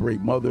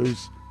celebrate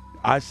mothers.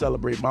 I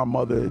celebrate my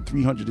mother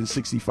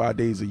 365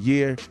 days a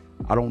year.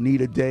 I don't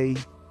need a day.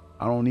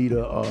 I don't need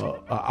a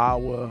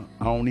hour.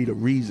 I don't need a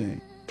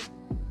reason.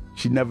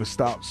 She never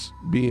stops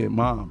being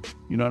mom.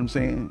 You know what I'm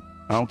saying?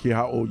 I don't care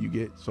how old you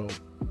get. So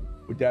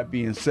with that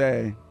being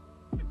said,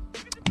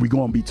 we're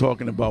going to be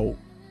talking about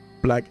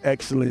Black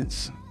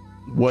excellence.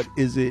 What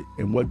is it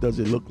and what does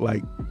it look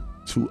like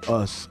to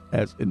us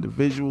as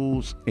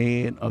individuals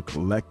and a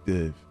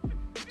collective?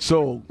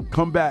 So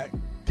come back.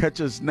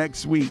 Catch us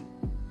next week,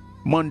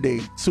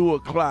 Monday, 2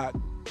 o'clock,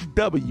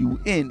 WNHHLP.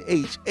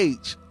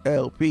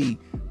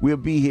 We'll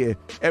be here.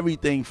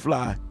 Everything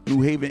Fly,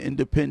 New Haven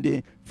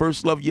Independent.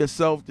 First love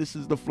yourself. This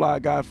is the Fly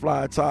Guy,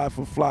 Fly Tye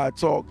for Fly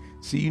Talk.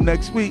 See you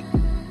next week.